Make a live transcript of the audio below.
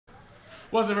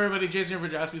What's up, everybody? Jason here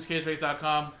for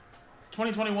JaspysCaseBreaks.com.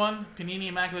 2021 Panini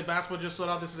Immaculate Basketball just sold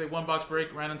out. This is a one-box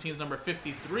break. Random teams number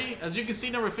 53. As you can see,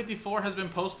 number 54 has been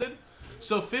posted.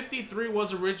 So 53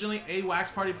 was originally a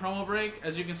Wax Party promo break.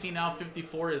 As you can see now,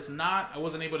 54 is not. I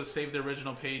wasn't able to save the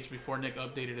original page before Nick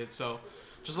updated it. So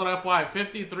just a little FYI,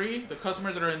 53, the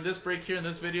customers that are in this break here in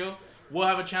this video will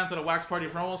have a chance at a Wax Party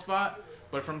promo spot.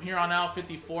 But from here on out,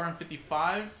 54 and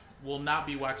 55 will not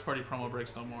be Wax Party promo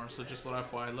breaks no more. So just a little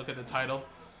FYI, look at the title.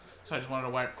 So I just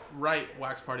wanted to write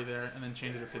Wax Party there and then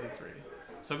change it to 53.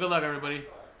 So good luck, everybody.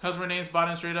 Customer names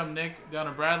bottom straight up, Nick down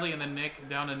to Bradley, and then Nick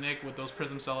down to Nick with those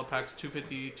Prism Cello packs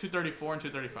 250, 234, and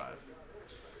 235.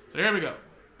 So here we go.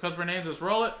 Customer names, let's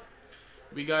roll it.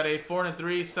 We got a 4 and a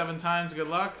 3, 7 times. Good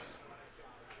luck.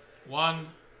 1,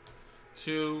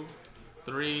 2,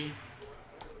 3,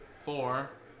 4,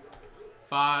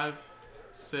 5,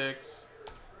 6,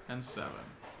 and 7.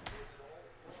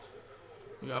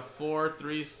 We got 4,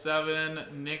 3,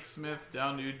 7, Nick Smith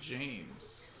down to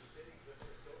James.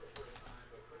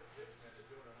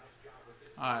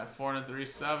 Alright, 4 and a 3,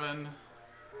 7.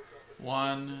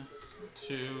 1,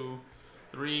 2,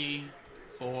 3,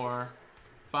 4,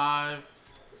 5,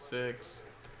 6,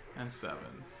 and 7.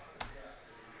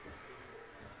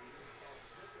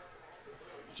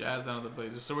 Jazz down to the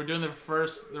Blazers. So we're doing the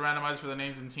randomizer for the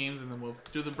names and teams, and then we'll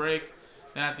do the break.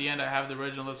 Then at the end, I have the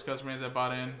original list of customer names that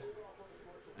bought in.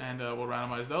 And we'll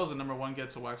randomize those, and number 1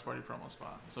 gets a Wax Party promo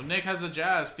spot. So Nick has the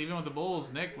Jazz, Steven with the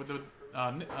Bulls, Nick with the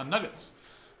Nuggets,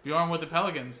 Bjorn with the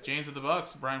Pelicans, James with the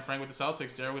Bucks, Brian Frank with the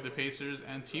Celtics, Derek with the Pacers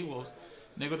and T-Wolves,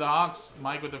 Nick with the Hawks,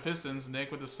 Mike with the Pistons, Nick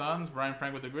with the Suns, Brian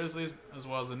Frank with the Grizzlies, as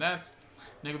well as the Nets,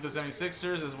 Nick with the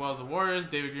 76ers, as well as the Warriors,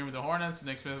 David Green with the Hornets,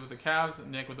 Nick Smith with the Cavs,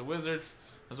 Nick with the Wizards,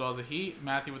 as well as the Heat,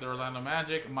 Matthew with the Orlando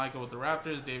Magic, Michael with the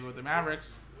Raptors, David with the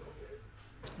Mavericks,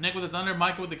 Nick with the Thunder,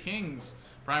 Michael with the Kings,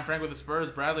 Brian Frank with the Spurs,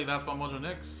 Bradley, Basketball Mojo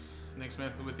Knicks, Nick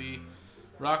Smith with the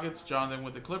Rockets, Jonathan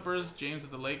with the Clippers, James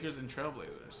with the Lakers, and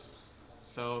Trailblazers.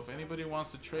 So if anybody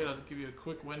wants to trade, I'll give you a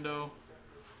quick window.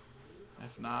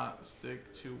 If not,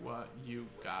 stick to what you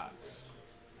got.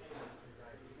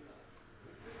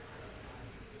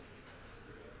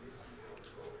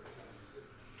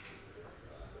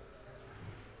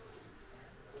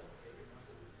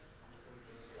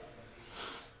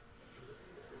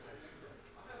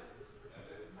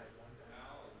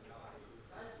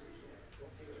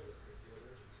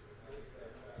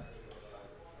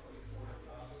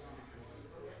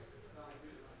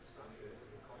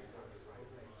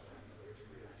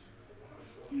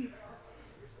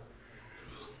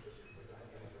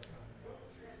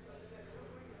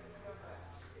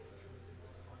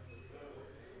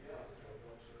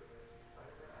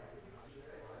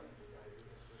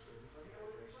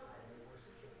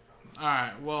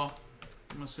 Alright, well,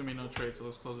 I'm assuming no trade, so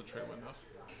let's close the trade window.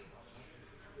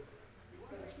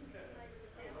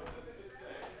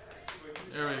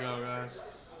 There we go,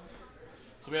 guys.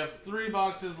 So we have 3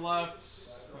 boxes left.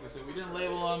 Like I said, we didn't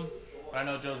label them, but I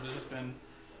know Joe's just been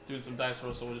doing some dice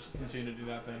rolls, so we'll just continue to do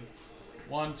that thing.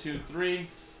 1, 2, 3.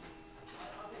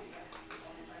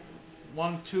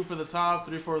 1, 2 for the top,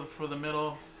 3, 4 for the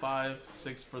middle, 5,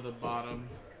 6 for the bottom.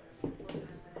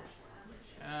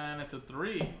 And it's a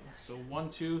 3. So 1,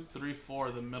 2, 3,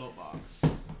 4, the middle box.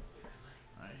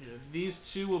 Right here. These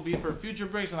 2 will be for future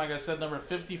breaks, and like I said, number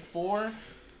 54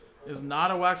 is not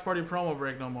a Wax Party promo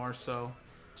break no more, so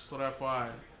just let FYI.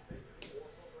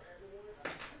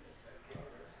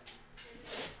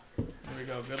 Here we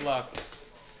go. Good luck.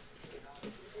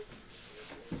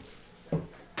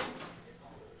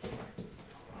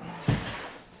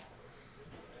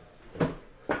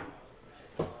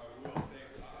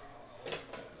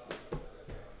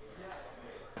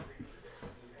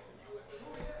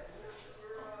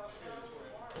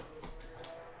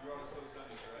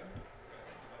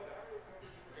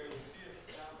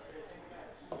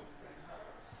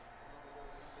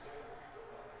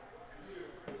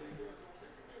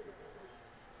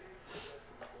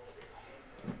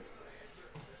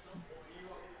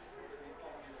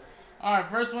 All right,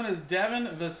 first one is Devin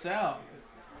Vassell.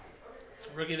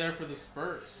 Rookie there for the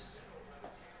Spurs.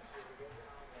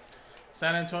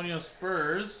 San Antonio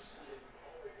Spurs.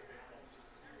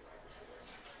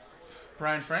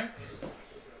 Brian Frank.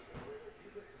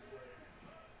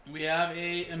 We have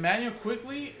a Emmanuel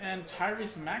Quickly and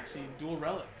Tyrese Maxey dual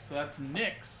relic. So that's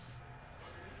Knicks.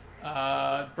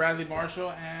 Bradley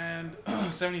Marshall and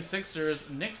 76ers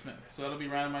Nick Smith. So that'll be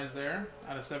randomized there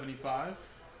out of 75.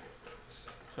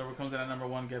 So whoever comes in at number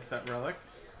 1 gets that relic.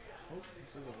 Oh, this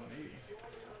is a 180.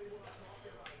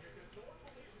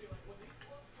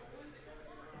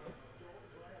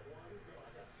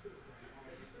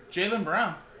 Jaylen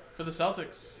Brown, for the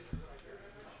Celtics.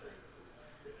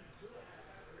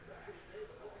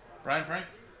 Brian Frank.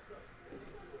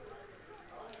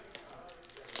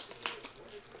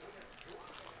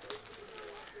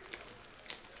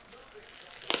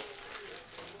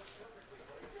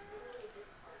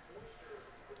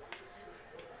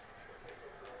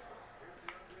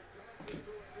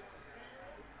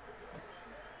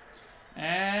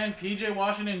 And PJ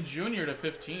Washington Jr. to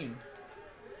 15.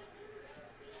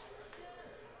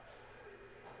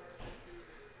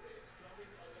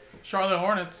 Charlotte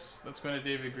Hornets. That's going to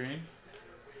David Green.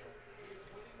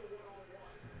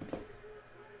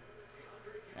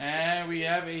 And we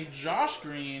have a Josh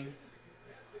Green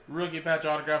rookie patch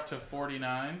autograph to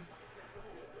 49.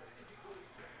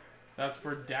 That's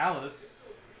for Dallas.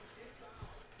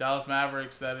 Dallas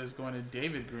Mavericks. That is going to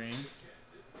David Green.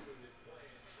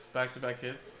 Back-to-back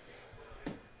hits.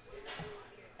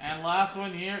 And last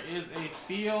one here is a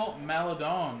Theo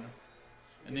Maledon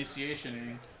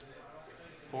initiation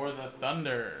for the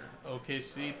Thunder.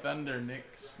 OKC Thunder, Nick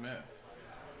Smith.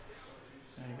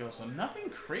 There you go. So nothing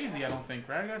crazy, I don't think,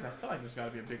 right, guys? I feel like there's got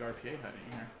to be a big RPA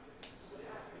heading here.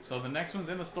 So the next one's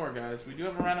in the store, guys. We do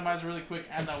have a randomizer really quick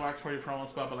and that Wax Party promo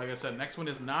spot, but like I said, next one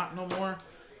is not no more.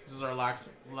 This is our last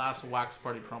Wax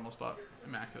Party promo spot.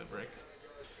 Immaculate break.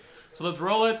 So let's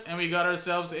roll it, and we got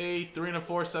ourselves a 3 and a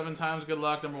 4, 7 times. Good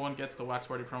luck. Number 1 gets the Wax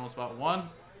Party promo spot. 1,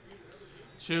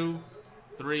 2,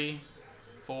 3,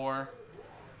 4,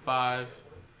 5,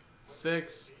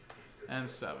 6, and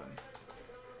 7.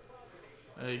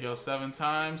 There you go. 7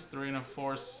 times. 3 and a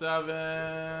 4,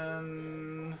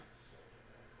 7.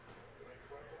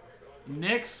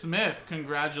 Nick Smith,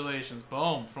 congratulations.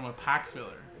 Boom, from a pack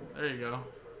filler. There you go.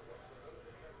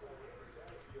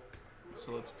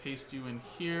 So let's paste you in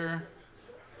here.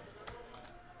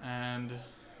 And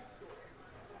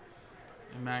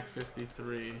Mac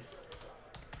 53.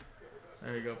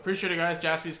 There you go. Appreciate it, guys.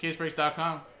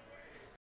 JaspysCaseBreaks.com.